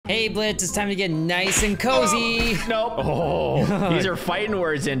Hey, Blitz, it's time to get nice and cozy. Nope. Oh, these are fighting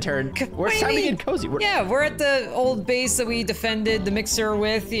words, intern. Where's time to get cozy? Yeah, we're at the old base that we defended the mixer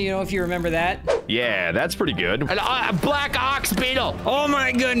with, you know, if you remember that. Yeah, that's pretty good. A black ox beetle. Oh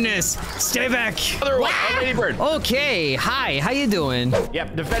my goodness. Stay back. Other one, a ladybird. Okay, hi, how you doing?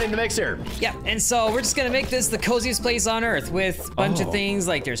 Yep, defending the mixer. Yep, and so we're just gonna make this the coziest place on Earth with a bunch of things,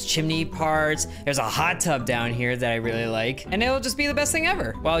 like there's chimney parts, there's a hot tub down here that I really like, and it'll just be the best thing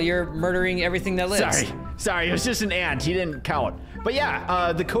ever while you're murdering everything that lives. Sorry, it was just an ant. He didn't count. But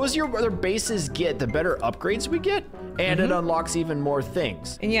yeah, the cozier other bases get, the better upgrades we get, and it unlocks even more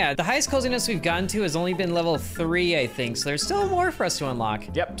things. And yeah, the highest coziness we've gotten to has only been level 3, I think, so there's still more for us to unlock.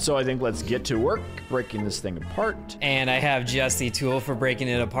 Yep, so I think let's get to work, breaking this thing apart. And I have just the tool for breaking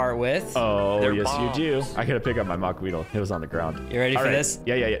it apart with. Oh, They're yes bombs. you do. I gotta pick up my mock weedle. It was on the ground. You ready for this?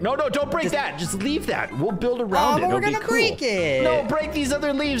 Yeah. No, don't break that. Just leave that. We'll build around it. But we're It'll gonna be cool. break it. No, break these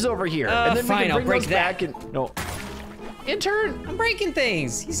other leaves over here. And then fine, we can I'll bring break those that. back and no. Intern. I'm breaking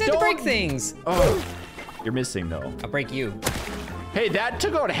things. You said to break things. Oh, you're missing though. I'll break you. Hey, that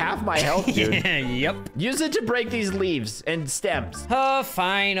took out half my health, dude. Yep. Use it to break these leaves and stems. Oh,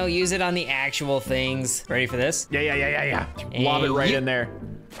 fine. I'll use it on the actual things. Ready for this? Yeah. Lob it right in there.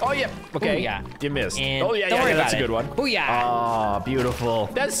 Oh, yeah. Okay. Booyah. You missed. And Oh, yeah, don't worry that's a about good one. Booyah. Oh, beautiful.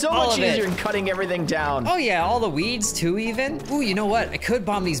 That's so All much of it. easier than cutting everything down. Oh, yeah. All the weeds, too, even. Ooh, you know what? I could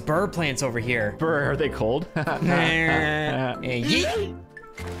bomb these burr plants over here. Burr, are they cold? Yeet.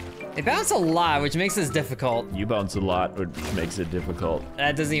 They bounce a lot, which makes this difficult. You bounce a lot, which makes it difficult.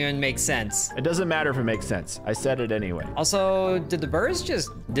 That doesn't even make sense. It doesn't matter if it makes sense. I said it anyway. Also, did the burrs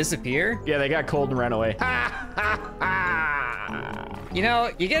just disappear? Yeah, they got cold and ran away. You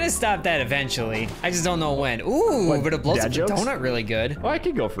know, you're gonna stop that eventually. I just don't know when. Ooh, What, but it blows dad up the jokes? donut really good. Oh, I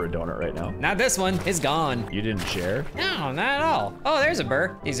could go for a donut right now. Not this one, it's gone. You didn't share? No, not at all. Oh, there's a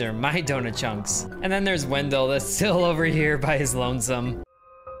burr. These are my donut chunks. And then there's Wendell that's still over here by his lonesome.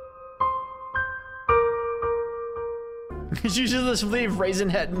 Did you just leave Raisin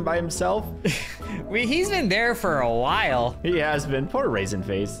Hetton by himself? He's been there for a while. He has been. Poor Raisin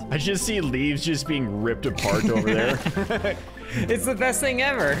Face. I just see leaves just being ripped apart over there. It's the best thing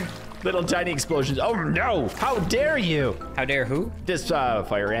ever. Little tiny explosions. Oh no! How dare you? How dare who? This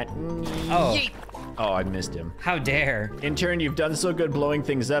fire ant. Oh. Yeet. Oh, I missed him. How dare. Intern, you've done so good blowing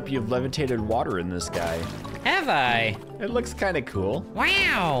things up, you've levitated water in the sky. Have I? It looks kind of cool.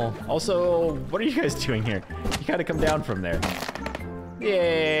 Wow. Also, what are you guys doing here? You gotta come down from there.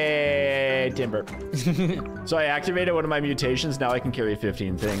 Yay, timber. So I activated one of my mutations, now I can carry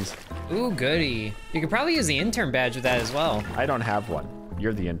 15 things. Ooh, goody. You could probably use the intern badge with that as well. I don't have one.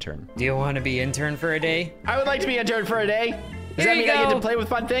 You're the intern. Do you want to be intern for a day? I would like to be intern for a day. Does Here that you mean I get go. to play with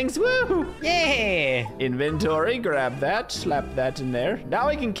fun things? Woo! Yeah. Inventory, grab that, slap that in there. Now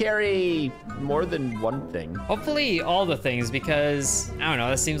I can carry more than one thing. Hopefully all the things, because, I don't know,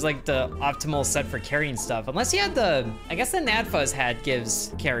 this seems like the optimal set for carrying stuff. Unless you had I guess the Nadfuzz hat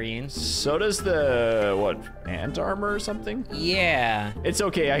gives carrying. So does the, what, ant armor or something? Yeah. It's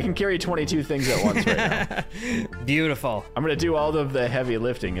okay, I can carry 22 things at once right now. Beautiful. I'm gonna do all of the heavy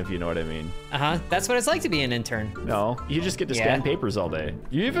lifting, if you know what I mean. Uh-huh, that's what it's like to be an intern. No, you just get to Yeah. scan papers all day.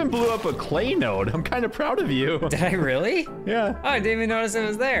 You even blew up a clay node. I'm kind of proud of you. Did I really? Yeah. Oh, I didn't even notice it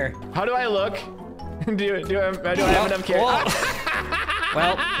was there. How do I look? do I have enough carry? Well,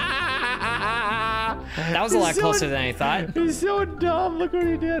 that was a lot closer than I thought. He's so dumb. Look what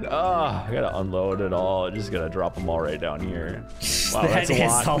he did. Oh, I gotta unload it all. Just gotta drop them all right down here. Wow, That that's a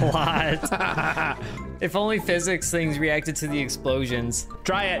is lot. a lot. If only physics things reacted to the explosions.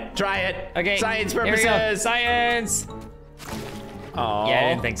 Try it. Okay. Science here we go. purposes. Science. Oh. Yeah, I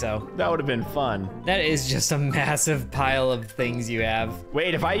didn't think so. That would have been fun. That is just a massive pile of things you have.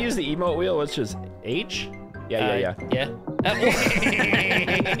 Wait, if I use the emote wheel, it's just H? Yeah. Yeah.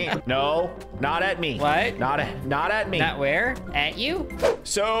 No, not at me. What? Not at me. Not where? At you?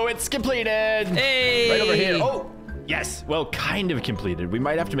 So it's completed. Hey! Right over here. Oh, yes. Well, kind of completed. We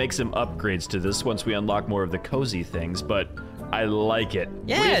might have to make some upgrades to this once we unlock more of the cozy things, but I like it.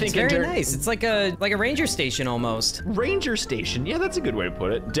 Yeah, What do you it's think, very intern? nice. It's like a ranger station almost. Ranger station. Yeah, that's a good way to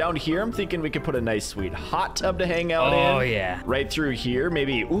put it. Down here, I'm thinking we could put a nice, sweet hot tub to hang out in. Oh, yeah. Right through here,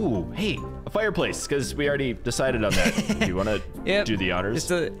 maybe. Ooh, hey, a fireplace, because we already decided on that. Do you want to do the honors?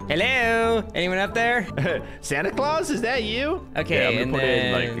 Hello? Anyone up there? Santa Claus, is that you? Okay, Yeah, I'm and gonna put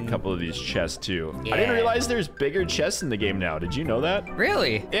in then- like a couple of these chests too. I Yeah. didn't realize there's bigger chests in the game now. Did you know that?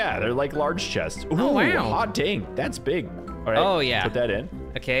 Really? Yeah, they're like large chests. Ooh, Oh, wow. hot dang, that's big. All right, Oh, yeah. put that in.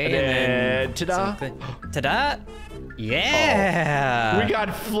 Okay, And then, ta-da. Ta-da. Yeah. We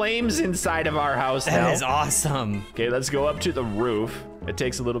got flames inside of our house now. That is awesome. Okay, let's go up to the roof. It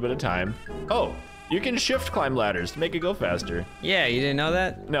takes a little bit of time. Oh, you can shift climb ladders to make it go faster. Yeah, you didn't know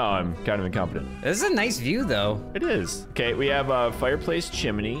that? No, I'm kind of incompetent. This is a nice view, though. It is. Okay, we have a fireplace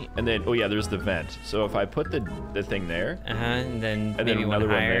chimney, and then, oh yeah, there's the vent. So if I put the thing there. And then then maybe one another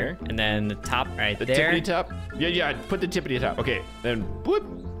one higher. there. And then the top right The there. tippity top? Yeah, put the tippity top. Okay, then whoop.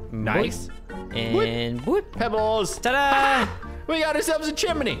 Nice. And whoop. Pebbles. Ta-da! We got ourselves a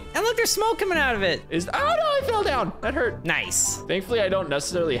chimney. And look, there's smoke coming out of it. Oh no, I fell down. That hurt. Nice. Thankfully, I don't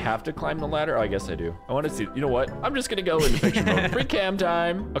necessarily have to climb the ladder. Oh, I guess I do. I want to see. You know what? I'm just gonna go into picture mode. Free cam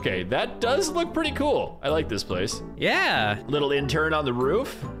time. Okay, that does look pretty cool. I like this place. Yeah. Little intern on the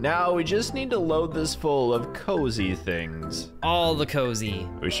roof. Now we just need to load this full of cozy things. All the cozy.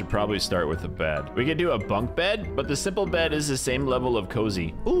 We should probably start with a bed. We could do a bunk bed, but the simple bed is the same level of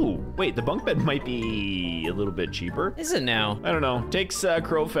cozy. Ooh, wait, the bunk bed might be a little bit cheaper. Is it now? I don't know. Takes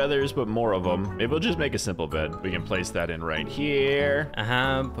crow feathers, but more of them. Maybe we'll just make a simple bed. We can place that in right here.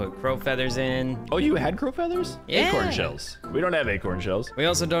 Put crow feathers in. Oh, you had crow feathers? Yeah. Acorn shells. We don't have acorn shells. We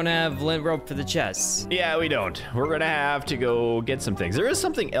also don't have lint rope for the chests. Yeah, we don't. We're gonna have to go get some things. There is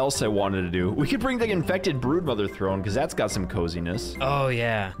something else I wanted to do. We could bring the infected broodmother throne, because that's got some coziness. Oh,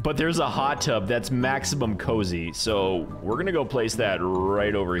 yeah. But there's a hot tub that's maximum cozy, so we're gonna go place that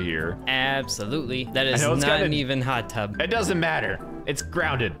right over here. Absolutely. That is know it's not got an even hot tub. It doesn't matter. It's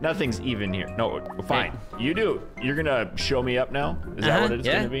grounded. Nothing's even here. No, fine. You do. You're gonna show me up now? Is that what it's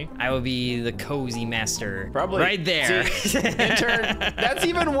gonna be? I will be the cozy master. Probably. Right there. See, intern, that's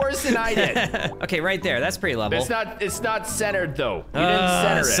even worse than I did. Okay, right there. That's pretty level. It's not centered though. You didn't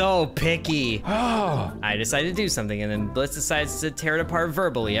center it. So picky. Oh. I decided to do something, and then Blitz decides to tear it apart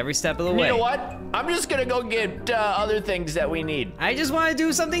verbally every step of the way. You know what? I'm just gonna go get other things that we need. I just want to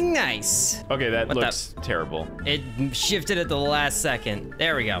do something nice. Okay, that looks terrible. It shifted at the last second.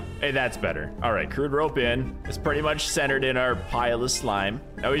 There we go. Hey, that's better. All right, crude rope in. It's pretty much centered in our pile of slime.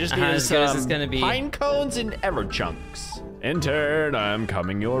 Now we just need as good as it's gonna be. pine cones and ever chunks. Intern, I'm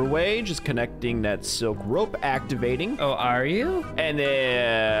coming your way. Just connecting that silk rope, activating. Oh, are you? And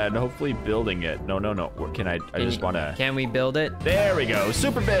then hopefully building it. No. Can I just want to. Can we build it? There we go.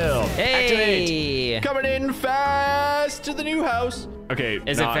 Super build. Hey! Activate. Coming in fast to the new house. Okay.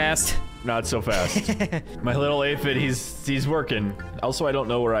 Is it fast? Not so fast. My little aphid, he's working. Also, I don't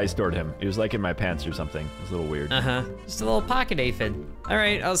know where I stored him. He was like in my pants or something. It was a little weird. Just a little pocket aphid. All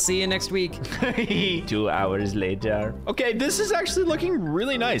right, I'll see you next week. 2 hours later. Okay, this is actually looking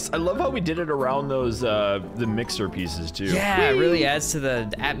really nice. I love how we did it around those the mixer pieces too. Yeah, it really adds to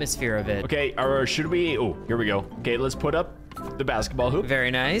the atmosphere of it. Okay, or should we? Oh, here we go. Okay, let's put up the basketball hoop.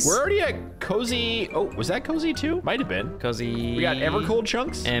 Very nice. We're already at cozy. Oh, was that cozy too? Might have been. Cozy. We got Evercold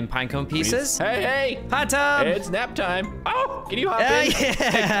chunks. And pinecone pieces. Hey. Hot tub. It's nap time. Oh, can you hop in?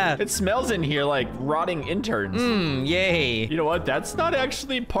 Yeah. It smells in here like rotting interns. Yay. You know what? That's not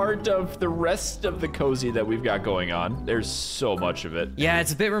actually part of the rest of the cozy that we've got going on. There's so much of it. Yeah,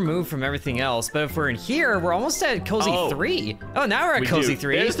 it's a bit removed from everything else, but if we're in here, we're almost at cozy 3. Oh, now we're at cozy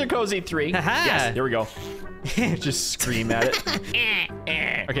 3. There's the cozy 3. Haha. Yes, there we go. Just scream at it.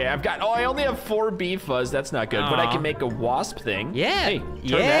 Okay, I only have 4 bee fuzz. That's not good, but I can make a wasp thing. Yeah. Hey,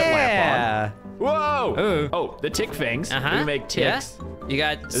 turn that lamp on. Whoa! Ooh. Oh, the tick fangs. We can make ticks. Yeah. You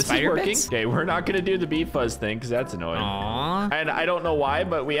got This spider is working. bits? Okay, we're not gonna do the bee fuzz thing because that's annoying. Aww. And I don't know why,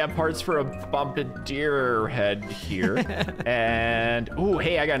 but we have parts for a bombardier head here. And, ooh,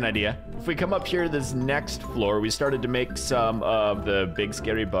 hey, I got an idea. If we come up here to this next floor, we started to make some of the big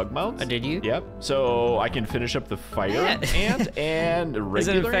scary bug mounts. Oh, did you? Yep. So I can finish up the fire ant and Is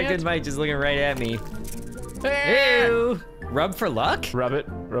regular it infected ant. by just looking right at me? Eh. Ew. Rub for luck? Rub it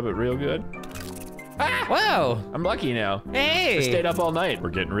real good. Ah! Whoa. I'm lucky now. Hey. I stayed up all night.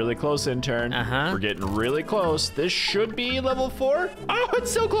 We're getting really close, intern. We're getting really close. This should be level 4. Oh, it's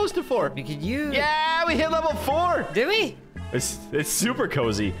so close to 4. We could use. Yeah, we hit level 4. Did we? It's super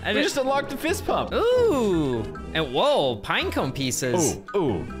cozy. We just unlocked the fist pump. Ooh. And whoa, pinecone pieces.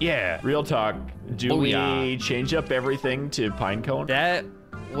 Ooh, yeah. Real talk. Do we change up everything to pinecone? That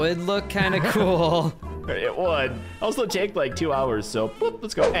would look kind of cool. It would. Also take like 2 hours, so boop,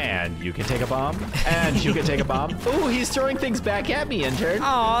 let's go. And you can take a bomb. And you can take a bomb. Ooh, he's throwing things back at me, intern.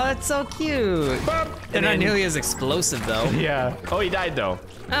 Aw, that's so cute. Boop. They're not nearly as explosive, though. Yeah. Oh, he died, though.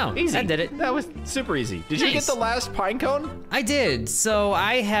 Oh, Easy. that did it. That was super easy. Did you get the last pine cone? I did. So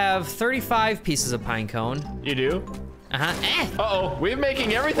I have 35 pieces of pine cone. You do? Uh-oh, we're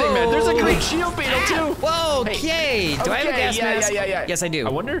making everything, man. There's a green shield beetle, too. Whoa, okay. Do I have a gas mask? Yeah. Yes, I do. I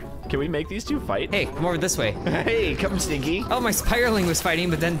wonder, can we make these two fight? Hey, come over this way. Hey, come, Stinky. Oh, my Spirling was fighting,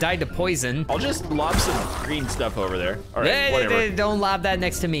 but then died to poison. I'll just lob some green stuff over there. All right, whatever. Don't lob that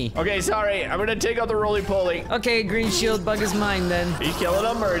next to me. Okay, sorry. I'm gonna take out the roly-poly. Okay, green shield bug is mine then. Are you killing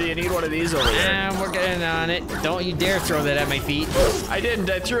them, or do you need one of these over there? We're getting on it. Don't you dare throw that at my feet. I didn't.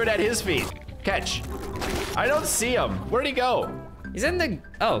 I threw it at his feet. Catch. I don't see him. Where'd he go? He's in the...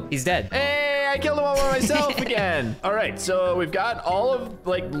 Oh, he's dead. Hey, I killed him all by myself again. All right, so we've got all of,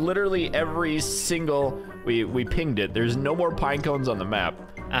 like, literally every single... We pinged it. There's no more pine cones on the map.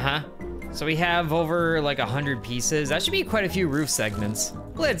 So we have over like 100 pieces. That should be quite a few roof segments.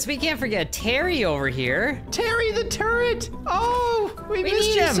 Blitz, we can't forget Terry over here. Terry the turret. Oh, we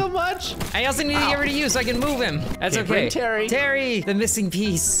missed you so much. I also need to get rid of you so I can move him. That's okay. Bring Terry. Terry, the missing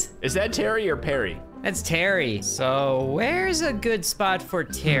piece. Is that Terry or Perry? That's Terry. So where's a good spot for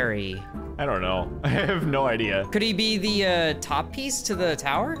Terry? I don't know. I have no idea. Could he be the top piece to the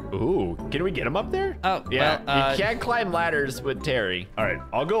tower? Ooh, can we get him up there? Oh, yeah. Well, you can't climb ladders with Terry. All right,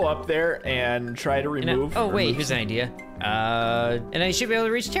 I'll go up there and try to remove. Oh wait, here's an idea. And I should be able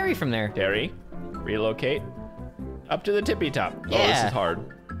to reach Terry from there. Terry, relocate up to the tippy top. Yeah. Oh, this is hard.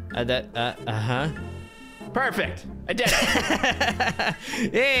 Perfect. I did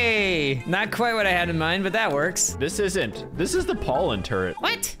it. Hey, not quite what I had in mind, but that works. This isn't. This is the pollen turret.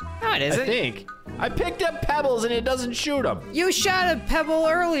 What? No, it isn't. I think. I picked up pebbles and it doesn't shoot them. You shot a pebble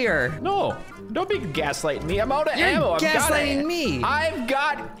earlier. No, don't be gaslighting me. I'm out of You're ammo. gaslighting me. I've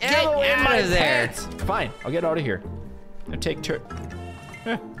got ammo in my pants. Fine, I'll get out of here. And take turret.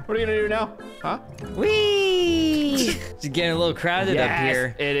 What are you gonna do now? Huh? Whee! It's getting a little crowded up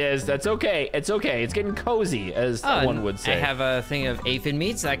here. It is. That's okay. It's okay. It's getting cozy, as one would say. I have a thing of aphid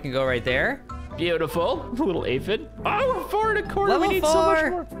meat, so I can go right there. Beautiful. A little aphid. Oh, 4 1/4. Level we need 4. so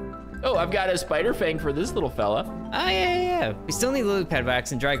much more. Oh, I've got a spider fang for this little fella. Oh, yeah. We still need lily pad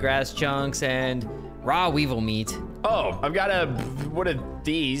wax and dry grass chunks and raw weevil meat. Oh, I've got what are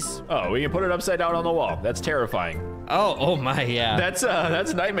these? Oh, we can put it upside down on the wall. That's terrifying. Oh my, yeah.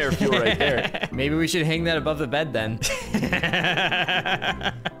 That's nightmare fuel right there. Maybe we should hang that above the bed then.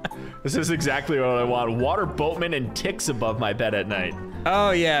 This is exactly what I want. Water boatmen and ticks above my bed at night.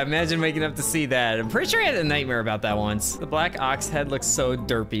 Oh yeah, imagine waking up to see that. I'm pretty sure I had a nightmare about that once. The black ox head looks so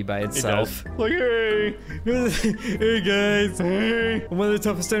derpy by itself. It does. Like, hey. Hey guys. Hey. I'm one of the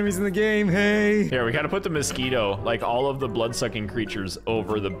toughest enemies in the game, hey. Here, we gotta put the mosquito, like all of the blood-sucking creatures,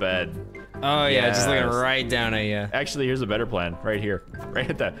 over the bed. Oh yeah, just looking right down at you. Actually, here's a better plan. Right here. Right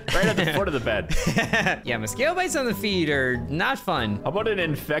at the foot of the bed. Yeah, mosquito bites on the feet are not fun. How about an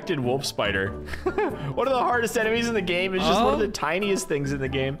infected wolf spider? One of the hardest enemies in the game. It's just one of the tiniest things in the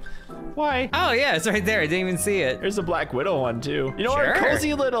game. Why? Oh yeah, it's right there. I didn't even see it. There's a black widow one too. You know, our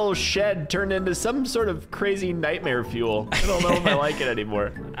cozy little shed turned into some sort of crazy nightmare fuel. I don't know if I like it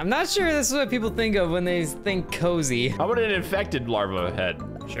anymore. I'm not sure this is what people think of when they think cozy. How about an infected larva head?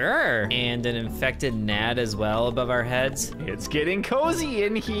 Sure. And an infected gnat as well above our heads. It's getting cozy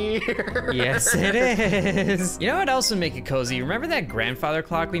in here. Yes, it is. You know what else would make it cozy? Remember that grandfather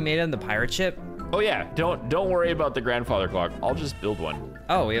clock we made on the pirate ship? Oh yeah, don't worry about the grandfather clock. I'll just build one.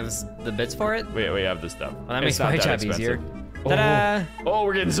 Oh, we have the bits for it? We have the stuff. Well, that makes my job easier. Ta-da! Oh,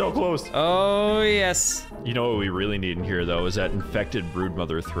 we're getting so close. Oh, yes. You know what we really need in here, though, is that infected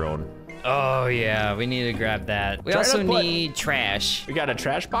broodmother throne. Oh, yeah, we need to grab that. We also need trash. We got a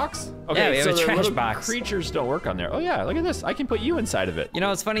trash box? Okay, yeah, we have so a trash little box. Creatures don't work on there. Oh, yeah, look at this. I can put you inside of it. You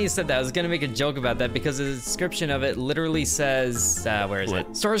know, it's funny you said that. I was going to make a joke about that because the description of it literally says, where is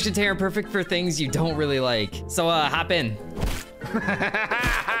it? Storage container perfect for things you don't really like. So, hop in.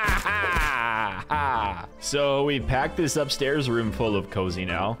 So we packed this upstairs room full of cozy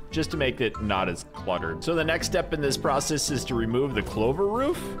now, just to make it not as cluttered. So the next step in this process is to remove the clover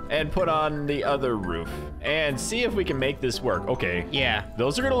roof and put on the other roof and see if we can make this work. Okay. Yeah.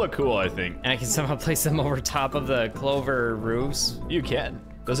 Those are gonna look cool, I think. And I can somehow place them over top of the clover roofs. You can.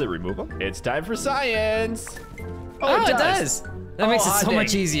 Does it remove them? It's time for science. Oh, it does. That makes it so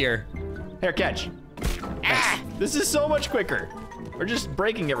much easier. Here, catch. This is so much quicker. We're just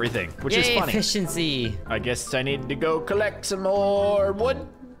breaking everything, which is funny. Efficiency. I guess I need to go collect some more wood.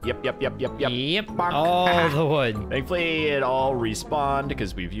 Yep. Yep, all the wood. Thankfully, it all respawned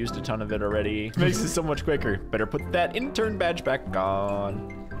because we've used a ton of it already. Makes it so much quicker. Better put that intern badge back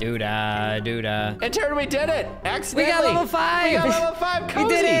on. Doodah. Intern, we did it! Accidentally. We got level 5. We got level 5 cozy.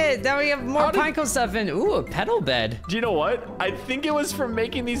 We did it. Now we have more pinecone stuff in. Ooh, a petal bed. Do you know what? I think it was from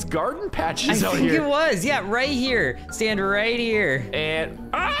making these garden patches out here. I think it was. Yeah, right here. Stand right here. And,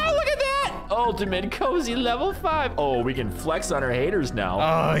 oh, look at that! ultimate cozy level 5. Oh, we can flex on our haters now.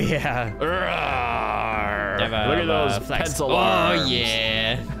 Oh, yeah. Look at those pencil arms. Oh,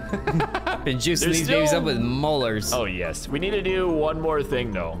 yeah. Been juicing these babies up with molars. Oh, yes. We need to do one more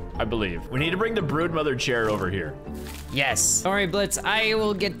thing, though, I believe. We need to bring the broodmother chair over here. Yes. Don't worry, Blitz. I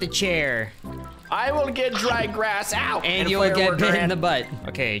will get the chair. I will get dry grass out. And you will get bit in the butt.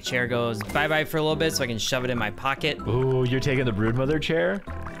 Okay, chair goes bye-bye for a little bit so I can shove it in my pocket. Ooh, you're taking the broodmother chair?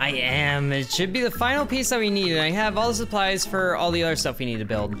 I am. It should be the final piece that we need, and I have all the supplies for all the other stuff we need to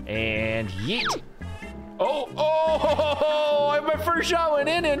build. And yeet. Oh, my first shot went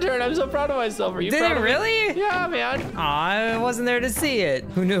in, intern. I'm so proud of myself. Are you proud of me? Did it really? Yeah, man. Aw, I wasn't there to see it.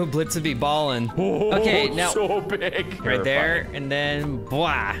 Who knew Blitz would be balling? Okay, now. So big. Right there, and then,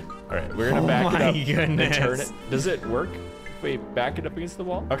 blah. All right, we're gonna back it up Goodness. and turn it. Does it work? Wait, back it up against the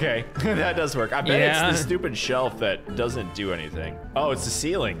wall? Okay, that does work. I bet it's the stupid shelf that doesn't do anything. Oh, it's the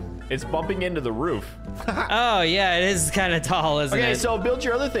ceiling. It's bumping into the roof. Oh, yeah, it is kind of tall, isn't it? Okay, so build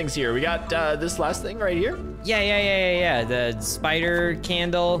your other things here. We got this last thing right here. Yeah. The spider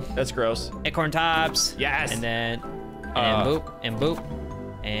candle. That's gross. Acorn tops. Yes. And then, and boop, and boop.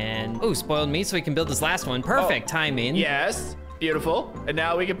 And, ooh, spoiled meat so we can build this last one. Perfect timing. Yes. Beautiful. And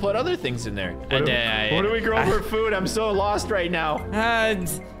now we can put other things in there. What do we grow for food? I'm so lost right now. Yeah,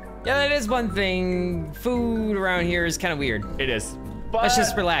 that is one thing. Food around here is kind of weird. It is. But let's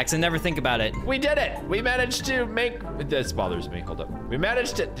just relax and never think about it. We did it. We managed to make. This bothers me. Hold up. We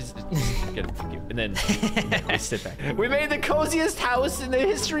managed to. And then we sit back. We made the coziest house in the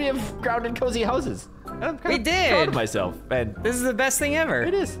history of grounded cozy houses. I'm we did. Proud of myself. And this is the best thing ever.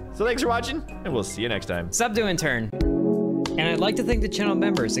 It is. So thanks for watching, and we'll see you next time. Subdo Intern. And I'd like to thank the channel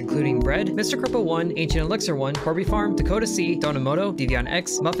members, including Bread, Mr. Cripple 1, Ancient Elixir 1, Corby Farm, Dakota C, Donamoto, Devion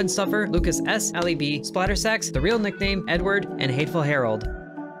X, Muffin Stuffer, Lucas S, Ali B, Splatter Sacks, The Real Nickname, Edward, and Hateful Harold.